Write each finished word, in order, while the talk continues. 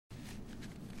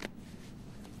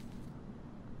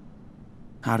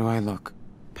How do I look?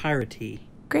 Piratey.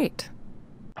 Great.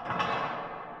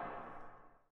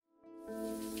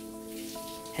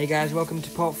 Hey guys, welcome to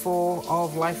part 4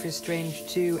 of Life is Strange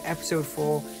 2, episode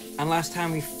 4. And last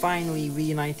time we finally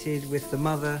reunited with the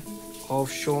mother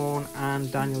of Sean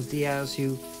and Daniel Diaz,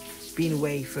 who've been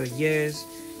away for years.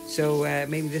 So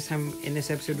maybe this time in this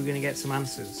episode we're going to get some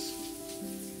answers.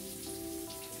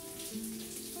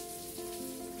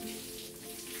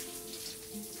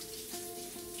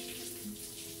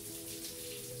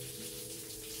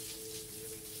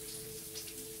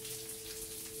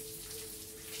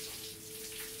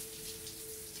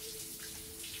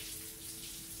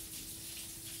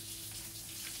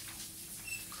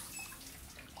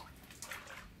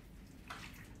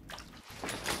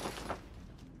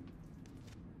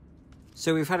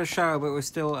 So we've had a shower, but we're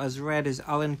still as red as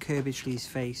Alan Kirbichley's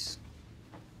face.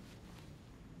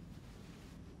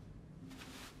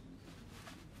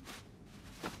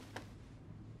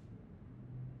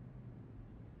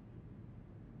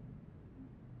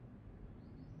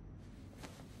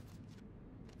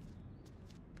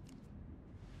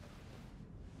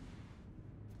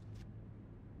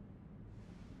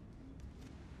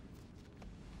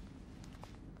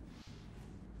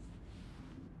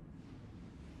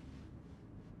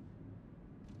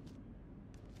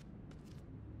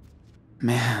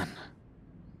 Man.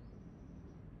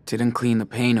 Didn't clean the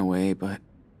pain away, but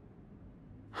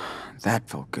that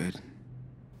felt good.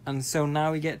 And so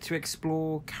now we get to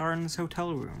explore Karen's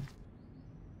hotel room.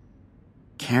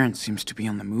 Karen seems to be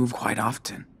on the move quite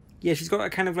often. Yeah, she's got a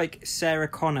kind of like Sarah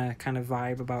Connor kind of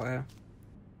vibe about her.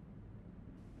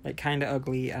 Like kind of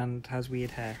ugly and has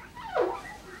weird hair.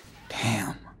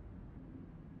 Damn.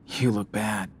 You look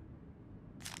bad.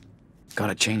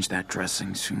 Gotta change that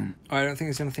dressing soon. Oh, I don't think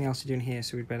there's anything else to do in here,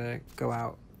 so we'd better go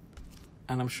out.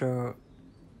 And I'm sure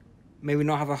maybe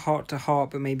not have a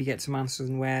heart-to-heart, but maybe get some answers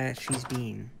on where she's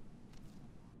been.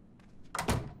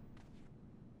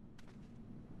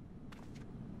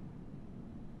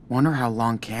 Wonder how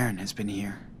long Karen has been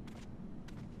here.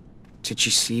 Did she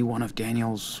see one of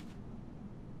Daniel's...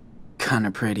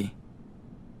 kinda pretty?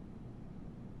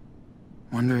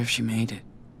 Wonder if she made it.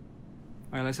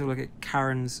 Alright, let's have a look at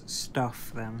Karen's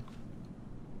stuff then.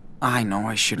 I know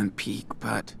I shouldn't peek,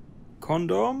 but...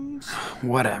 Condoms?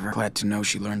 Whatever. Glad to know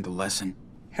she learned the lesson.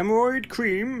 Hemorrhoid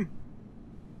cream?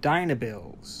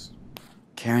 Dynabills.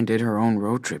 Karen did her own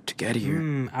road trip to get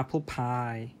here. Apple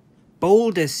pie.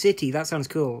 Boulder City, that sounds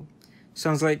cool.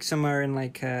 Sounds like somewhere in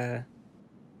like Crash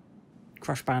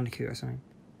Bandicoot or something.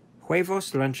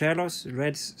 Huevos Rancheros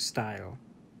Red's style.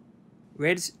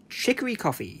 Red's chicory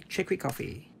coffee. Chicory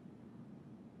coffee.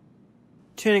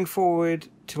 Turning forward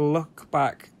to look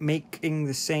back, making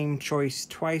the same choice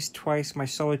twice my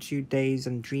solitude days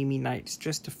and dreamy nights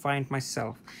just to find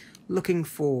myself, looking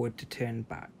forward to turn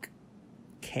back.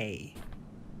 K.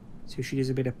 So she does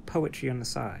a bit of poetry on the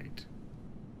side.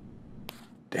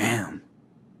 Damn.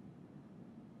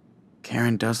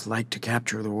 Karen does like to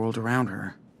capture the world around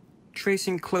her.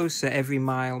 Tracing closer every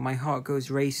mile, my heart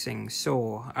goes racing,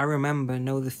 sore. I remember,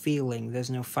 know the feeling, there's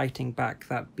no fighting back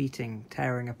that beating,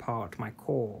 tearing apart my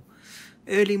core.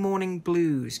 Early morning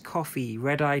blues, coffee,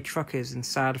 red-eyed truckers and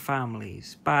sad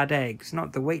families. Bad eggs,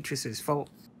 not the waitress's fault.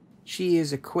 She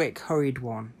is a quick, hurried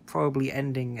one, probably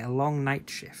ending a long night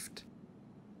shift.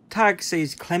 Tag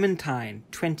says Clementine,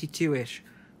 22-ish,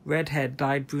 redhead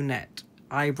dyed brunette,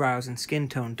 eyebrows and skin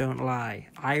tone don't lie,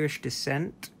 Irish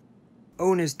descent?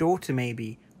 Owner's daughter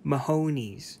maybe,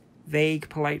 Mahoney's, vague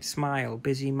polite smile,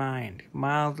 busy mind,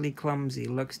 mildly clumsy,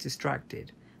 looks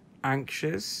distracted,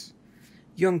 anxious?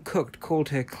 Young cook called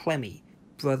her Clemmy,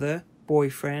 brother,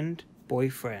 boyfriend,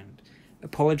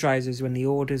 apologizes when the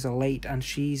orders are late and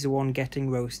she's the one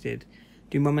getting roasted.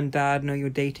 Do mum and dad know you're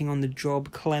dating on the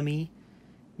job, Clemmy?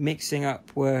 Mixing up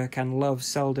work and love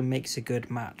seldom makes a good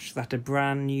match. That a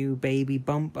brand new baby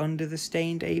bump under the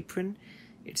stained apron?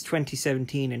 It's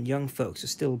 2017 and young folks are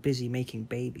still busy making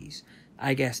babies.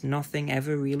 I guess nothing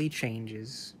ever really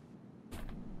changes.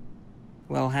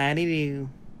 Well, howdy do.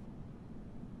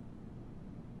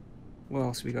 What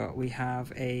else we got? We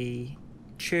have a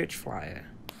church flyer.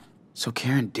 So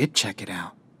Karen did check it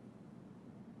out.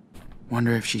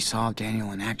 Wonder if she saw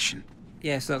Daniel in action.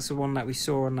 Yes, that's the one that we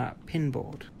saw on that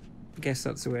pinboard. I guess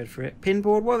that's the word for it.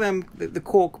 Pinboard? What are them? The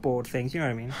cork board things, you know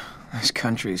what I mean? This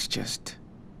country's just...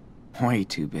 way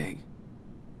too big.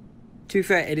 To be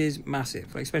fair, it is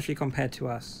massive, like, especially compared to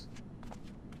us.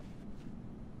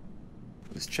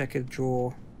 Let's check a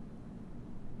drawer.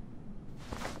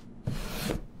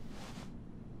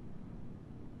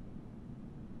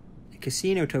 A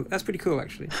casino token. That's pretty cool,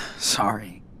 actually.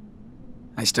 Sorry.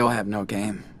 I still have no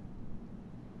game.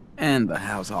 And the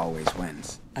house always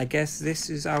wins. I guess this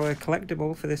is our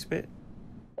collectible for this bit.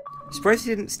 Surprised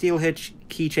he didn't steal her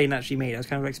keychain that she made. I was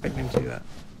kind of expecting him to do that.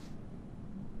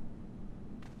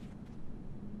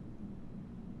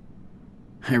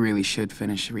 I really should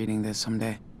finish reading this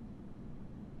someday.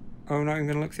 Oh, I'm not even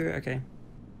going to look through it? Okay.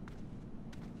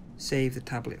 Save the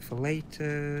tablet for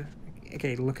later.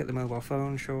 Okay, look at the mobile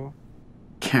phone, sure.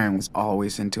 Karen was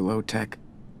always into low-tech.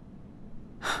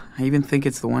 I even think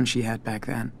it's the one she had back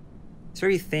then. It's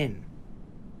very thin.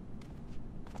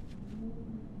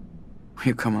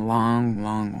 We've come a long,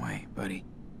 long way, buddy.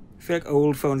 I feel like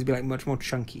old phones would be like much more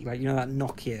chunky. Like, you know that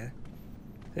Nokia?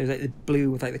 It was like the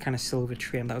blue with like the kind of silver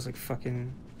trim. That was like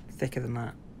fucking thicker than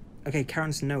that. Okay,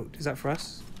 Karen's note. Is that for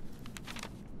us?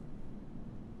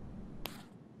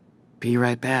 Be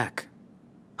right back.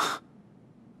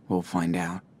 We'll find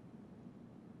out.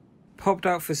 Popped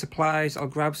out for supplies. I'll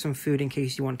grab some food in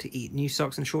case you want to eat. New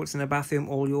socks and shorts in the bathroom,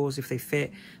 all yours if they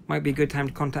fit. Might be a good time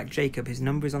to contact Jacob. His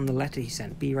number is on the letter he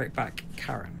sent. Be right back,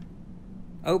 Karen.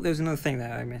 Oh, there was another thing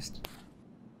there I missed.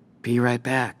 Be right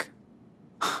back.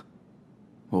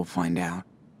 We'll find out.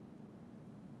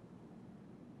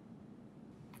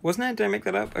 Wasn't there? Did I make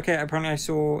that up? Okay, apparently I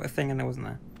saw a thing and there wasn't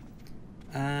there.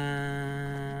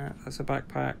 That's a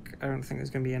backpack. I don't think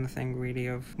there's going to be anything really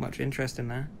of much interest in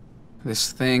there.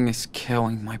 This thing is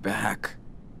killing my back.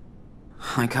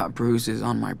 I got bruises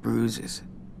on my bruises.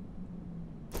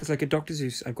 It's like a Dr.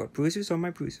 Seuss. I've got bruises on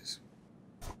my bruises.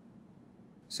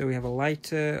 So we have a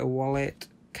lighter, a wallet,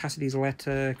 Cassidy's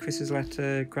letter, Chris's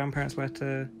letter, grandparents'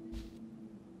 letter.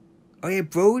 Oh yeah,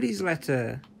 Brody's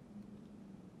letter.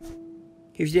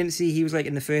 If you didn't see, he was like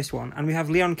in the first one. And we have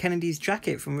Leon Kennedy's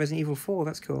jacket from Resident Evil 4.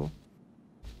 That's cool.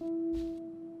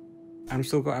 And we've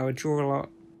still got our drawer lot.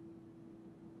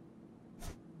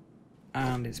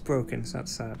 And it's broken, so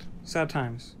that's sad. Sad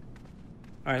times.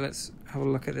 Alright, let's have a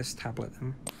look at this tablet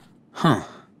then. Huh.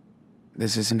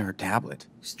 This isn't her tablet.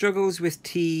 Struggles with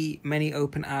T, many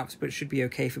open apps, but should be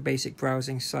okay for basic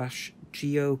browsing /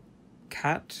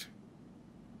 geocat.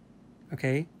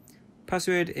 Okay.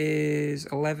 Password is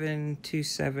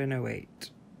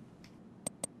 112708.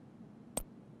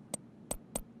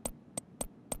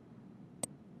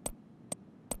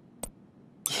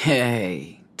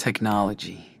 Yay,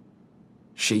 technology.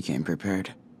 She came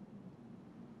prepared.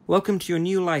 Welcome to your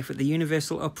new life at the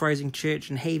Universal Uprising Church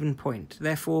in Haven Point.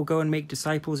 Therefore, go and make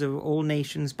disciples of all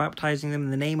nations, baptizing them in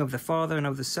the name of the Father and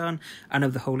of the Son and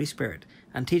of the Holy Spirit,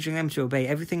 and teaching them to obey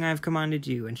everything I have commanded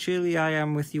you. And surely I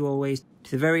am with you always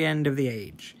to the very end of the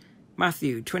age.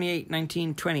 Matthew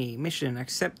 28:19-20. Mission: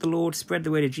 accept the Lord, spread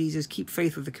the word of Jesus, keep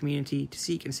faith with the community, to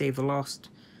seek and save the lost.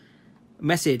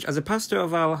 Message: as a pastor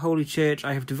of our holy church,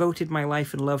 I have devoted my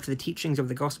life and love to the teachings of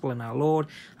the gospel and our Lord.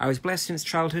 I was blessed since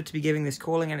childhood to be given this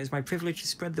calling, and it is my privilege to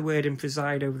spread the word and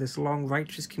preside over this long,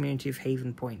 righteous community of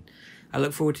Haven Point. I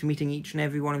look forward to meeting each and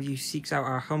every one of you who seeks out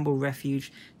our humble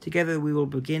refuge. Together we will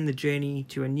begin the journey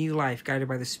to a new life, guided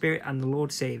by the Spirit and the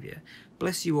Lord Saviour.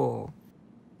 Bless you all.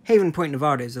 Haven Point,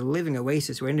 Nevada is a living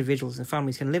oasis where individuals and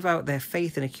families can live out their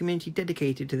faith in a community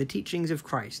dedicated to the teachings of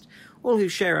Christ. All who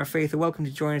share our faith are welcome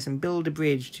to join us and build a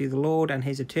bridge to the Lord and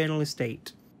his eternal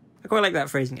estate. I quite like that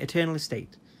phrasing, eternal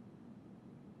estate.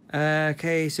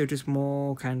 Okay, so just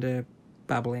more kind of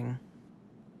babbling.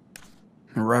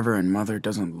 The Reverend Mother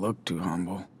doesn't look too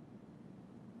humble.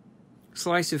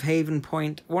 Slice of Haven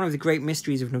Point. One of the great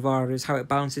mysteries of Nevada is how it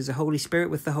balances the Holy Spirit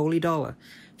with the holy dollar.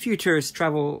 Few tourists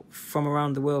travel from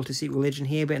around the world to seek religion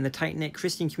here, but in the tight-knit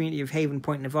Christian community of Haven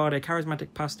Point, Nevada, a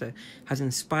charismatic pastor has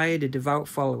inspired a devout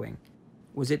following.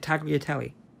 Was it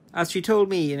Tagliatelle? As she told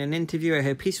me in an interview at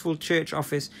her peaceful church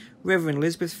office, Reverend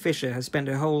Elizabeth Fisher has spent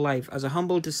her whole life as a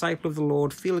humble disciple of the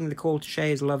Lord, feeling the call to share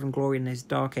his love and glory in his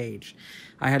dark age.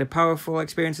 I had a powerful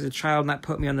experience as a child, and that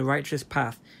put me on the righteous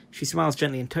path. She smiles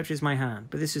gently and touches my hand.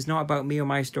 But this is not about me or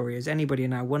my story, as anybody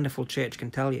in our wonderful church can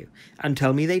tell you. And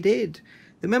tell me they did.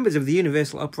 The members of the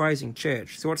Universal Uprising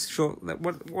Church. So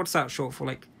what's that short for?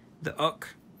 Like the UC?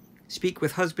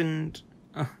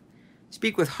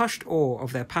 Speak with hushed awe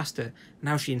of their pastor and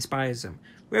how she inspires them.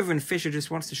 Reverend Fisher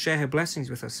just wants to share her blessings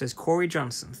with us, says Corey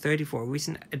Johnson, 34, a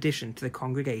recent addition to the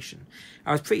congregation.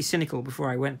 I was pretty cynical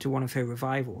before I went to one of her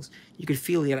revivals. You could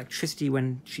feel the electricity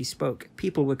when she spoke.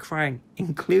 People were crying,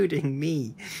 including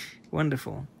me.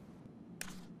 Wonderful.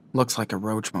 Looks like a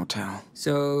roach motel.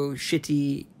 So,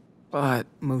 shitty but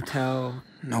motel.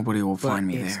 Nobody will find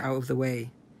me it's there. Out of the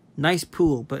way. Nice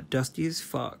pool, but dusty as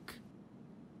fuck.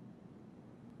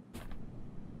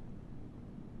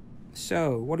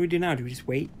 So, what do we do now? Do we just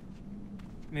wait?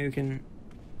 Maybe we can...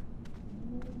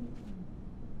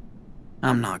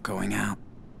 I'm not going out.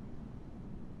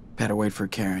 Better wait for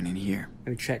Karen in here.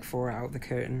 Maybe check for her out the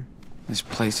curtain. This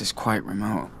place is quite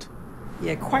remote.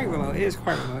 Yeah, quite remote. It is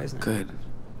quite remote, isn't it? Good.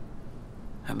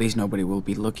 At least nobody will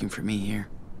be looking for me here.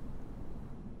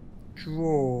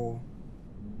 Draw.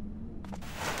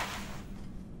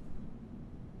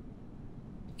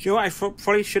 Do you know what? I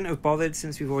probably shouldn't have bothered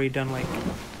since we've already done like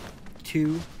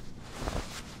 2.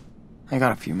 I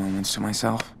got a few moments to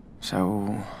myself,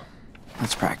 so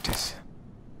let's practice.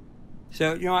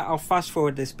 So, you know what? I'll fast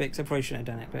forward this bit because I probably shouldn't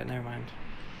have done it, but never mind.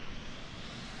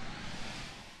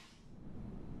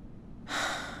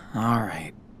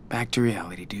 Alright, back to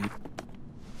reality, dude.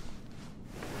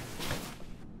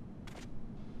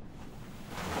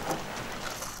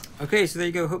 Okay, so there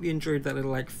you go. Hope you enjoyed that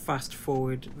little like fast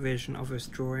forward version of us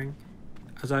drawing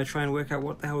as I try and work out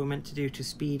what the hell we're meant to do to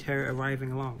speed her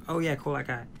arriving along. Oh yeah, call that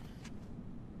guy.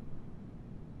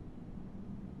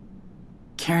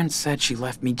 Karen said she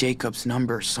left me Jacob's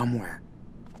number somewhere.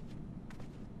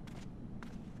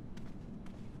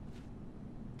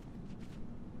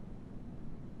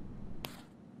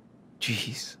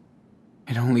 Jeez.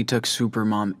 It only took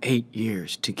Supermom 8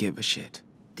 years to give a shit.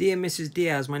 Dear Mrs.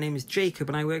 Diaz, my name is Jacob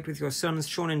and I worked with your sons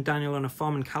Sean and Daniel on a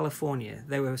farm in California.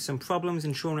 There were some problems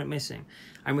and Sean went missing.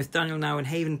 I'm with Daniel now in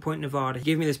Haven Point, Nevada. He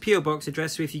gave me this P.O. box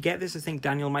address, so if you get this, I think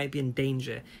Daniel might be in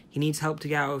danger. He needs help to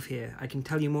get out of here. I can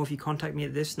tell you more if you contact me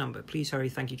at this number. Please hurry.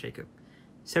 Thank you, Jacob.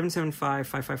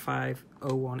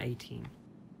 775-555-0118.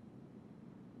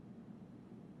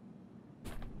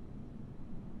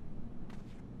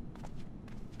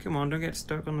 Come on, don't get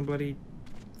stuck on the bloody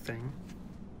thing.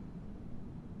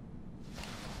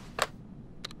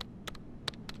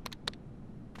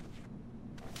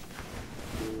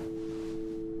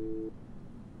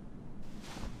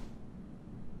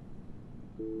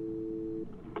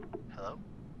 Hello?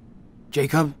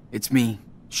 Jacob, it's me,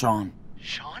 Sean.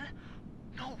 Sean?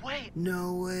 No way!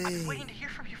 No way. I've been waiting to hear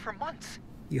from you for months.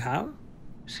 You have?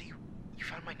 So you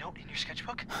found my note in your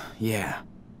sketchbook? Yeah,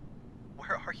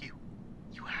 Where are you?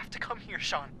 You have to come here,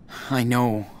 Sean. I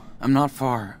know. I'm not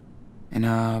far. In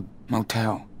a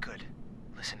motel. Good.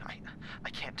 Listen, I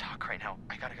can't talk right now.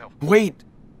 I gotta go. Wait!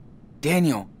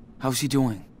 Daniel, how's he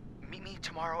doing? Meet me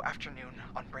tomorrow afternoon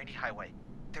on Brandy Highway.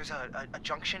 There's a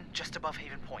junction just above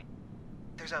Haven Point.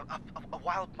 There's a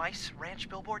wild mice ranch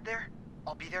billboard there.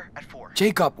 I'll be there at 4.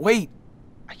 Jacob, wait!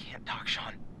 I can't talk,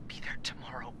 Sean. Be there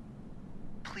tomorrow.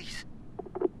 Please.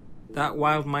 That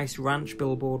Wild Mice Ranch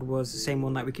billboard was the same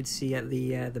one that we could see at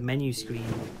the menu screen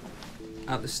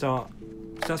at the start.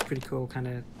 So that's pretty cool, kind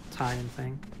of tie-in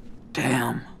thing.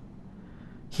 Damn.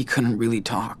 He couldn't really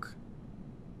talk.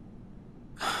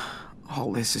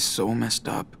 All this is so messed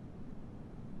up.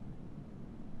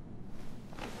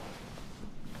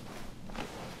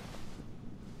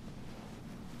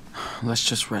 Let's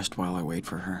just rest while I wait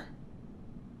for her.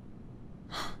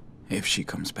 If she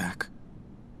comes back.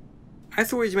 I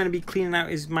thought he was meant to be cleaning out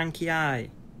his manky eye.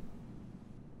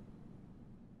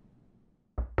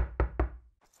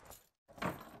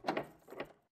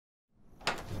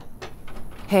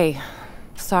 Hey,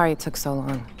 sorry it took so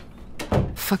long.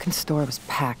 Fucking store was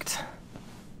packed.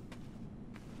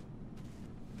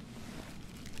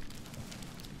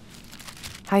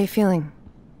 How you feeling?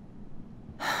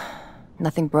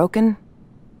 Nothing broken?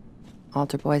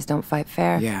 Altar boys don't fight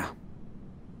fair? Yeah.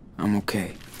 I'm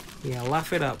okay. Yeah,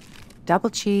 laugh it up.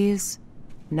 Double cheese,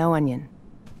 no onion,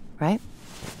 right?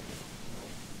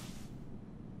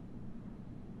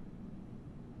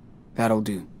 That'll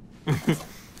do.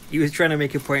 He was trying to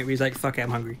make a point, but he's like, fuck it, I'm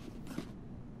hungry.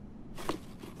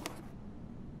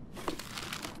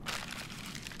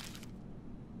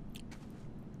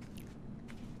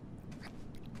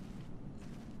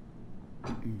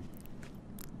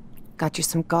 Got you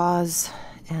some gauze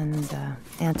and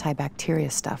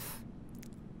antibacteria stuff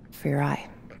for your eye.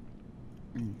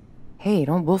 Hey,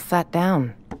 don't wolf that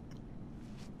down.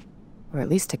 Or at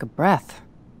least take a breath.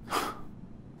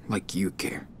 Like you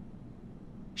care.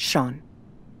 Sean.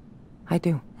 I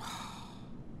do.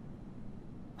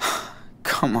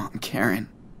 Come on, Karen.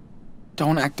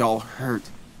 Don't act all hurt.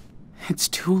 It's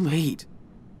too late.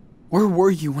 Where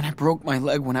were you when I broke my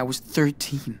leg when I was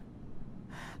 13?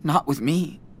 Not with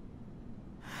me.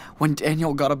 When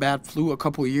Daniel got a bad flu a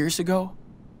couple years ago?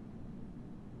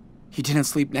 You didn't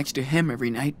sleep next to him every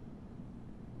night.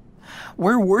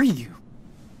 Where were you?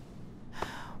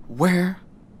 Where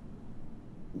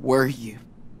were you?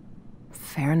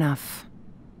 Fair enough.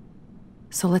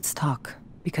 So let's talk,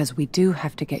 because we do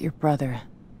have to get your brother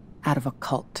out of a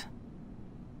cult.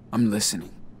 I'm listening.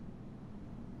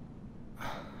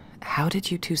 How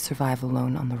did you two survive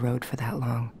alone on the road for that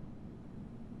long?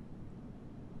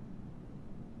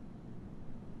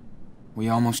 We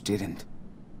almost didn't.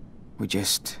 We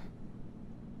just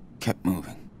kept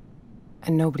moving.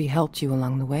 And nobody helped you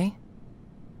along the way?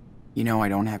 You know I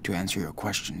don't have to answer your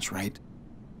questions, right?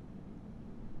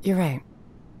 You're right.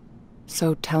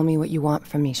 So tell me what you want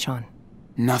from me, Sean.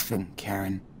 Nothing,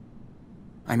 Karen.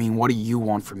 I mean, what do you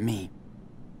want from me?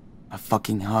 A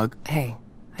fucking hug? Hey,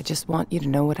 I just want you to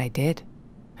know what I did.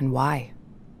 And why.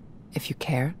 If you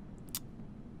care.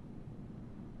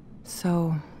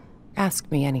 So, ask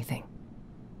me anything.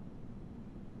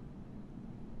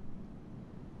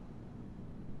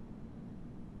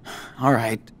 All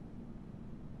right.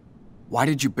 Why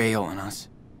did you bail on us?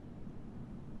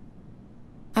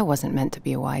 I wasn't meant to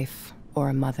be a wife or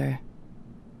a mother.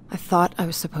 I thought I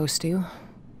was supposed to.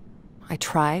 I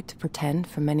tried to pretend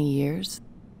for many years.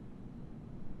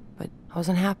 But I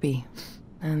wasn't happy,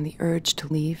 and the urge to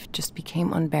leave just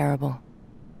became unbearable.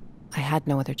 I had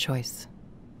no other choice.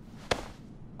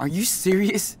 Are you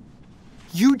serious?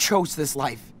 You chose this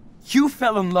life. You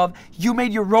fell in love. You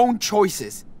made your own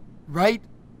choices, right?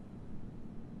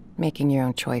 Making your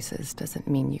own choices doesn't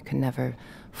mean you can never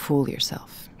fool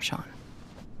yourself, Sean.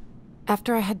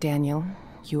 After I had Daniel,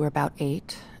 you were about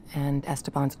 8, and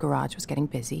Esteban's garage was getting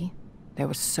busy. There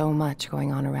was so much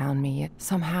going on around me, yet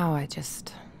somehow I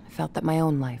just felt that my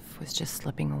own life was just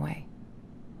slipping away.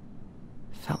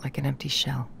 Felt like an empty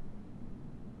shell.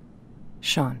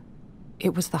 Sean,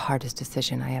 it was the hardest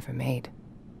decision I ever made.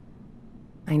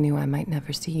 I knew I might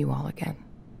never see you all again,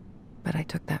 but I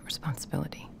took that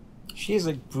responsibility. She is,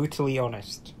 like, brutally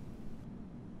honest.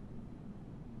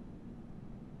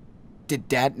 Did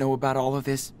Dad know about all of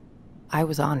this? I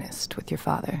was honest with your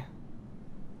father.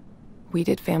 We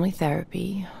did family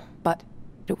therapy, but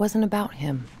it wasn't about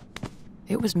him.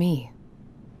 It was me.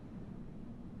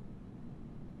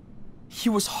 He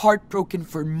was heartbroken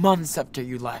for months after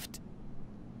you left.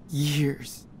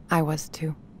 Years. I was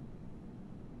too.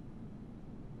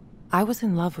 I was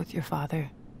in love with your father.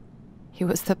 He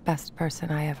was the best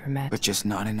person I ever met. But just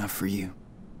not enough for you.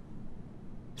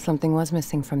 Something was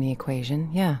missing from the equation,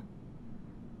 yeah.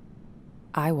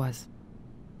 I was.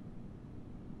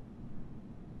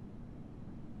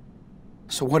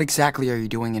 So what exactly are you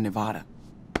doing in Nevada?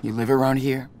 You live around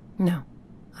here? No.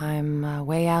 I'm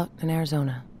way out in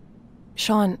Arizona.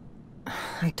 Sean,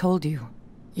 I told you.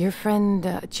 Your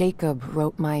friend Jacob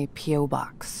wrote my P.O.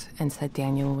 box and said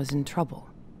Daniel was in trouble.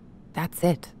 That's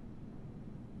it.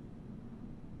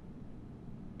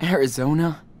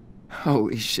 Arizona?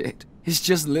 Holy shit. It's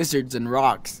just lizards and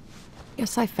rocks.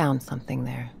 Guess I found something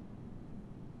there.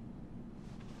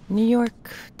 New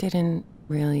York didn't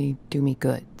really do me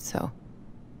good, so...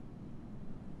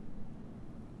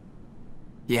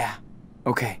 Yeah,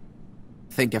 okay.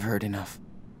 Think I've heard enough.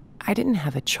 I didn't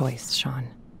have a choice, Sean.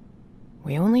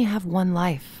 We only have one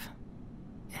life,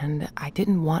 and I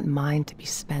didn't want mine to be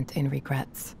spent in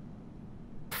regrets.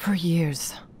 For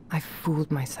years, I fooled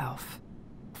myself,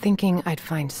 thinking I'd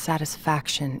find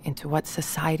satisfaction into what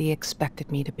society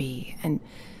expected me to be, and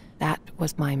that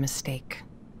was my mistake.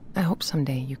 I hope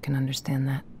someday you can understand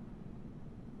that.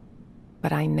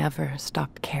 But I never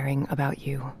stopped caring about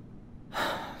you.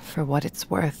 For what it's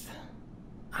worth,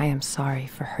 I am sorry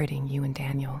for hurting you and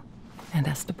Daniel, and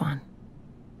Esteban.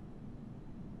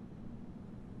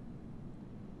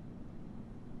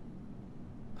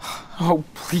 Oh,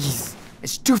 please.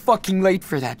 It's too fucking late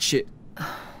for that shit.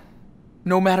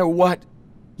 No matter what,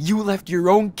 you left your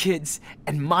own kids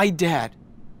and my dad.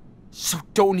 So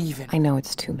don't even. I know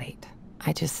it's too late.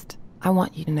 I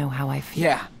want you to know how I feel.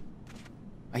 Yeah.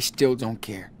 I still don't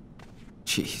care.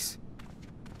 Jeez.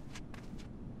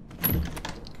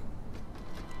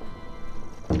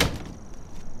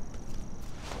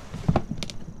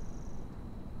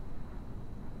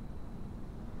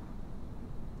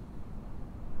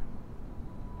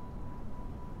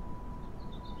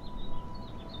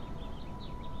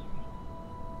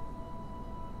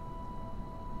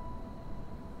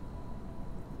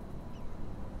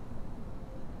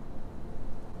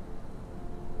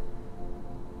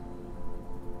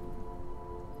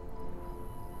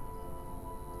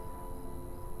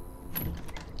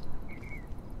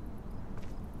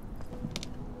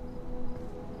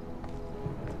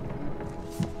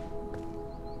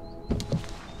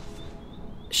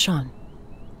 Sean,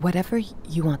 whatever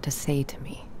you want to say to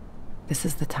me, this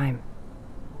is the time.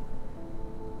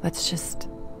 Let's just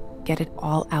get it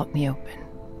all out in the open.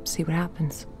 See what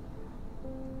happens.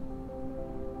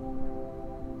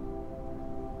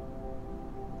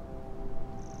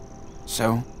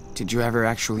 So, did you ever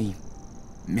actually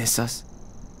miss us?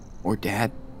 Or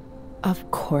Dad? Of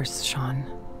course, Sean.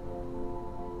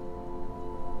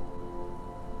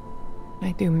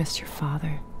 I do miss your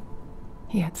father.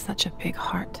 He had such a big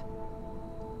heart.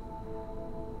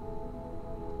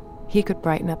 He could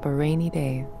brighten up a rainy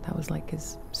day. That was like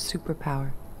his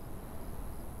superpower.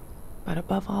 But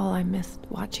above all, I missed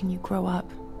watching you grow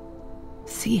up.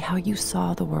 See how you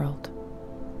saw the world.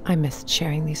 I missed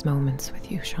sharing these moments with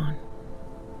you, Sean.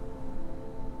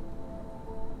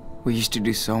 We used to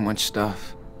do so much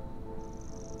stuff.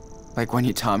 Like when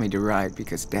you taught me to ride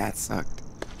because Dad sucked.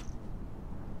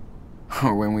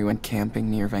 Or when we went camping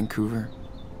near Vancouver.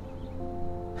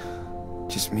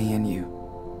 Just me and you.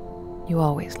 You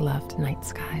always loved night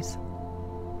skies.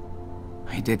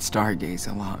 I did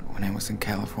stargaze a lot when I was in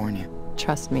California.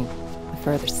 Trust me, the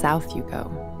further south you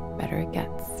go, better it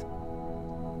gets.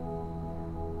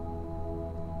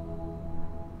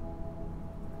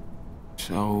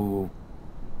 So...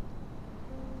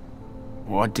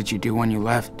 what did you do when you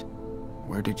left?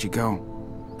 Where did you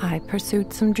go? I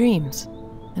pursued some dreams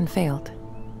and failed.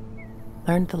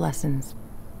 Learned the lessons.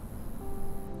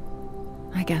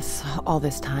 I guess all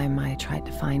this time I tried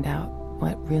to find out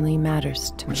what really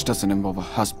matters to me. Which doesn't involve a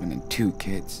husband and 2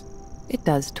 kids. It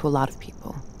does to a lot of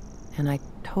people, and I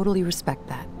totally respect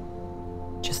that.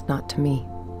 Just not to me.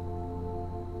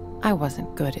 I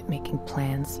wasn't good at making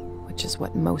plans, which is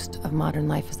what most of modern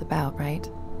life is about, right?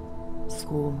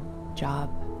 School,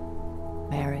 job,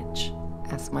 marriage.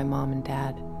 Ask my mom and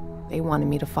dad. They wanted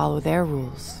me to follow their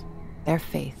rules, their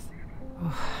faith.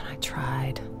 Oh, I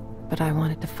tried, but I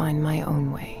wanted to find my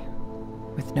own way,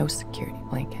 with no security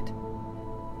blanket.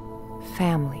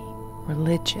 Family,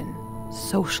 religion,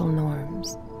 social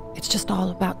norms. It's just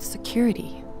all about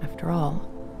security, after all.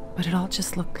 But it all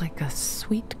just looked like a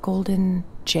sweet golden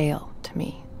jail to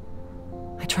me.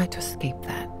 I tried to escape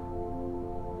that.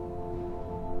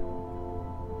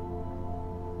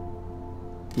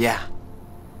 Yeah.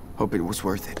 Hope it was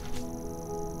worth it.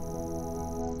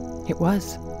 It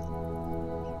was.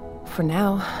 For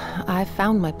now, I've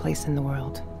found my place in the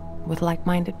world, with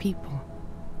like-minded people.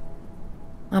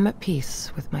 I'm at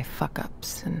peace with my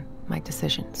fuck-ups and my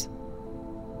decisions.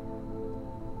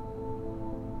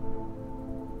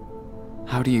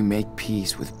 How do you make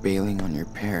peace with bailing on your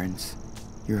parents,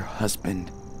 your husband,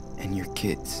 and your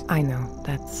kids? I know,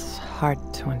 that's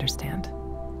hard to understand.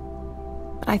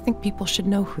 But I think people should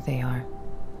know who they are,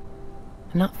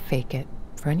 and not fake it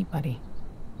for anybody.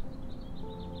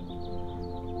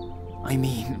 I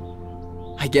mean,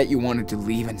 I get you wanted to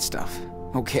leave and stuff,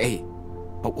 okay.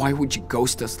 But why would you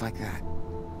ghost us like that?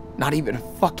 Not even a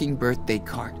fucking birthday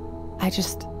card. I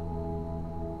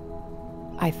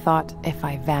thought if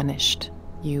I vanished,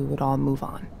 you would all move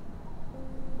on.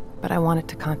 But I wanted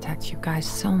to contact you guys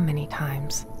so many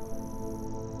times.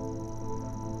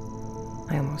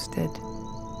 I almost did.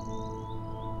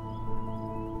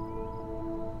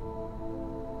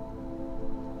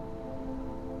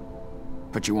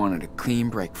 But you wanted a clean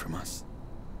break from us.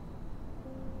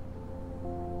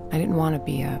 I didn't want to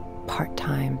be a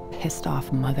part-time,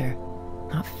 pissed-off mother.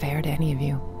 Not fair to any of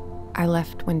you. I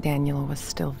left when Daniel was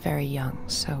still very young,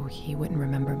 so he wouldn't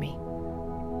remember me.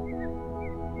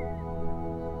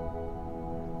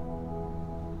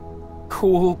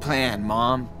 Cool plan,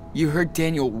 Mom. You hurt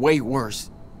Daniel way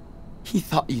worse. He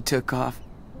thought you took off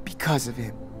because of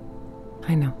him.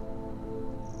 I know.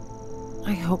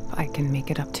 I hope I can make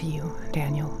it up to you,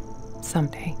 Daniel,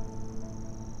 someday.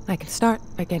 I can start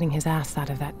by getting his ass out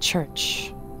of that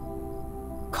church.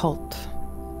 Cult.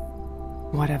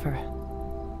 Whatever.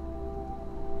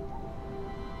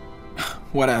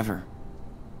 Whatever.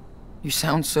 You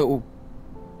sound so...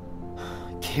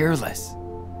 careless.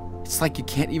 It's like you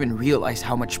can't even realize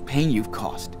how much pain you've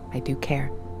caused. I do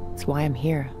care. It's why I'm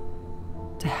here.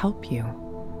 To help you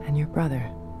and your brother.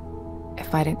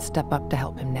 If I didn't step up to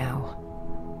help him now,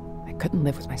 I couldn't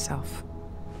live with myself.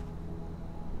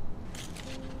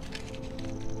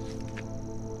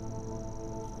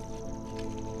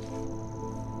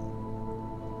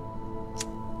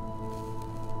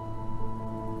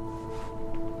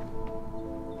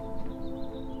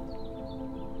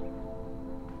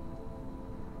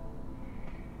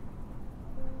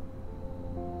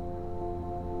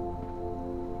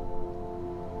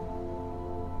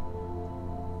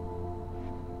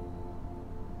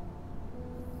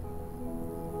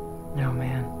 No,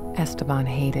 man. Esteban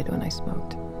hated when I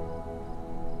smoked.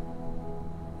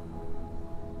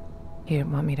 He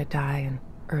didn't want me to die an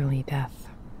early death.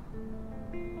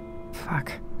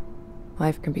 Fuck.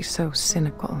 Life can be so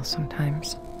cynical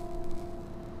sometimes.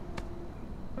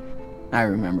 I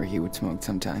remember he would smoke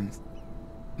sometimes.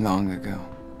 Long ago.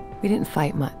 We didn't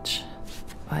fight much,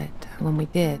 but when we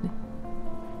did,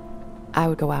 I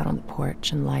would go out on the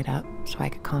porch and light up so I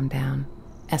could calm down.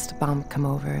 Esteban would come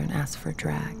over and ask for a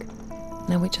drag.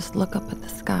 Then we just look up at the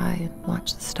sky and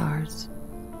watch the stars.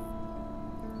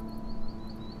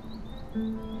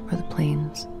 Or the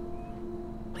planes.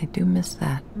 I do miss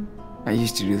that. I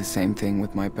used to do the same thing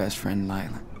with my best friend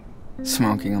Lila.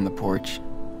 Smoking on the porch,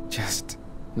 just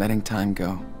letting time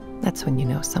go. That's when you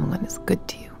know someone is good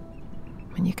to you.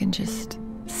 When you can just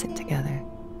sit together,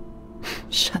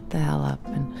 shut the hell up,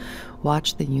 and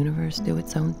watch the universe do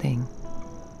its own thing.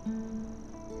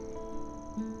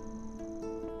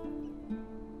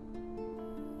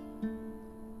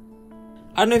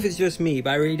 I don't know if it's just me,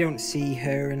 but I really don't see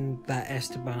her and that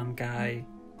Esteban guy,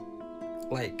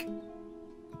 like,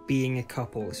 being a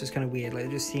couple. It's just kind of weird. Like,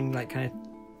 it just seemed like kind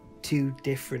of too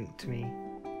different to me.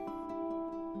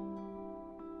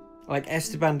 Like,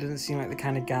 Esteban doesn't seem like the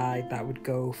kind of guy that would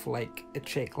go for, like, a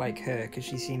chick like her, because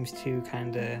she seems too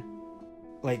kind of,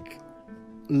 like,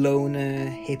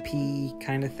 loner, hippie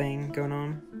kind of thing going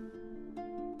on.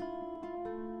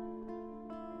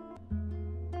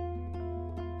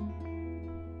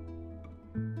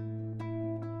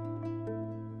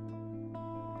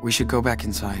 We should go back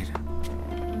inside.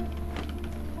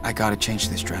 I gotta change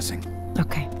this dressing.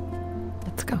 Okay,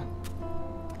 let's go.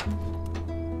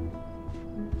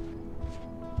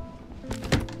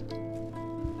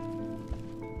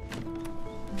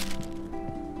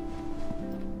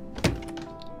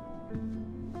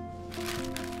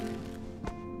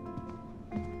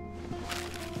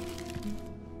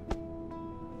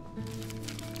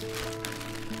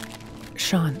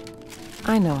 Sean,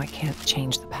 I know I can't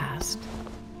change the past.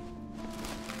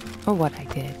 Or what I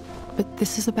did. But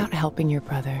this is about helping your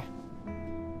brother.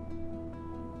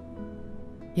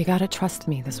 You gotta trust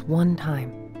me this one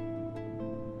time.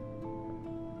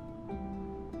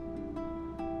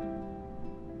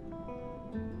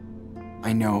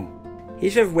 I know.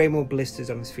 He should have way more blisters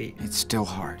on his feet, It's still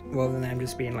hard. rather than them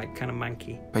just being, like, kind of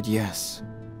manky. But yes,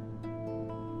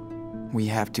 we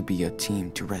have to be a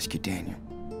team to rescue Daniel.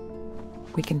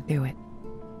 We can do it.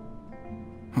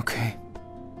 Okay.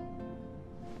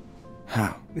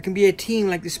 How? We can be a team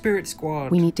like the Spirit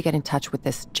Squad. We need to get in touch with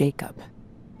this Jacob.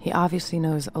 He obviously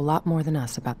knows a lot more than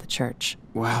us about the church.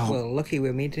 Well, lucky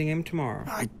we're meeting him tomorrow.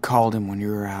 I called him when you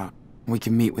were out. We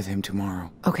can meet with him tomorrow.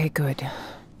 Okay, good.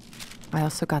 I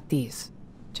also got these,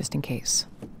 just in case.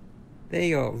 There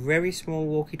you go, very small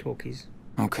walkie-talkies.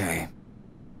 Okay.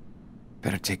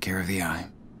 Better take care of the eye.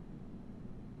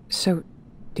 So,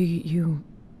 do you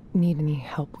need any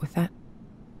help with that?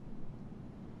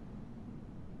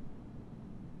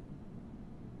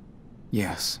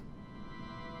 Yes.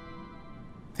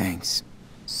 Thanks.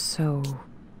 So,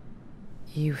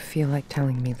 you feel like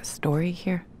telling me the story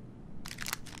here?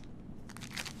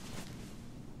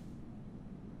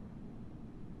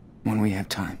 When we have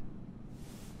time.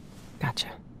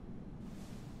 Gotcha.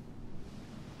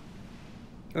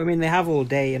 I mean, they have all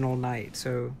day and all night,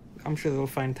 so I'm sure they'll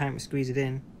find time to squeeze it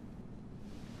in.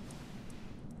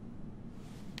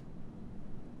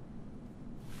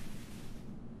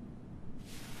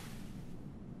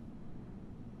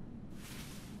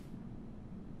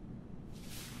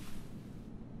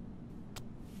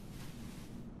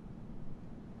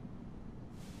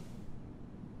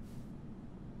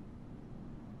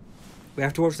 We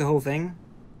have to watch the whole thing?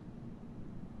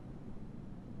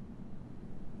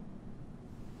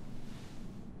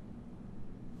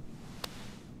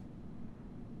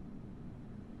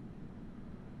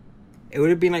 It would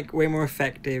have been, like, way more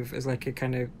effective as, like, a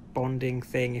kind of bonding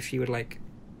thing if she would, like,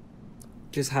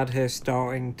 just had her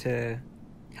starting to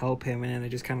help him and then they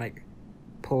just kind of, like,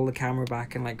 pull the camera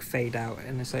back and, like, fade out.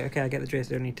 And it's like, okay, I get the gist.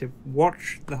 I don't need to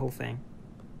watch the whole thing.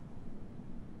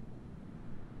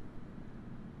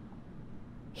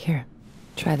 Here,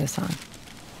 try this on.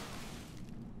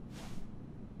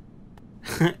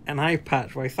 An eye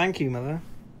patch. Why, thank you, Mother.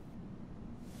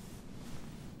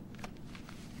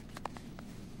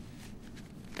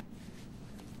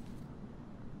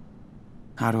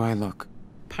 How do I look?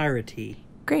 Piratey.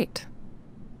 Great.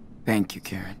 Thank you,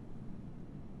 Karen.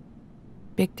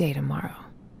 Big day tomorrow,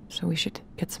 so we should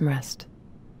get some rest.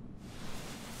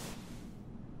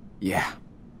 Yeah.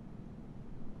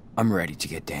 I'm ready to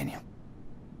get Daniel.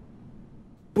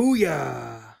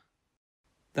 Booyah!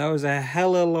 That was a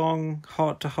hella long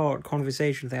heart-to-heart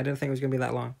conversation thing. I didn't think it was going to be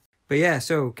that long. But yeah,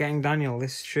 so, getting Daniel,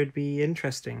 this should be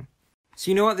interesting. So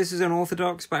you know what, this is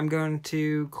unorthodox, but I'm going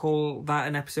to call that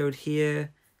an episode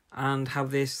here and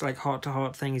have this, like,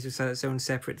 heart-to-heart thing is just its own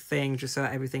separate thing, just so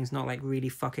that everything's not, like, really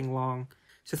fucking long.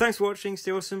 So thanks for watching,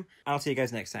 stay awesome. I'll see you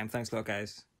guys next time. Thanks a lot,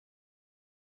 guys.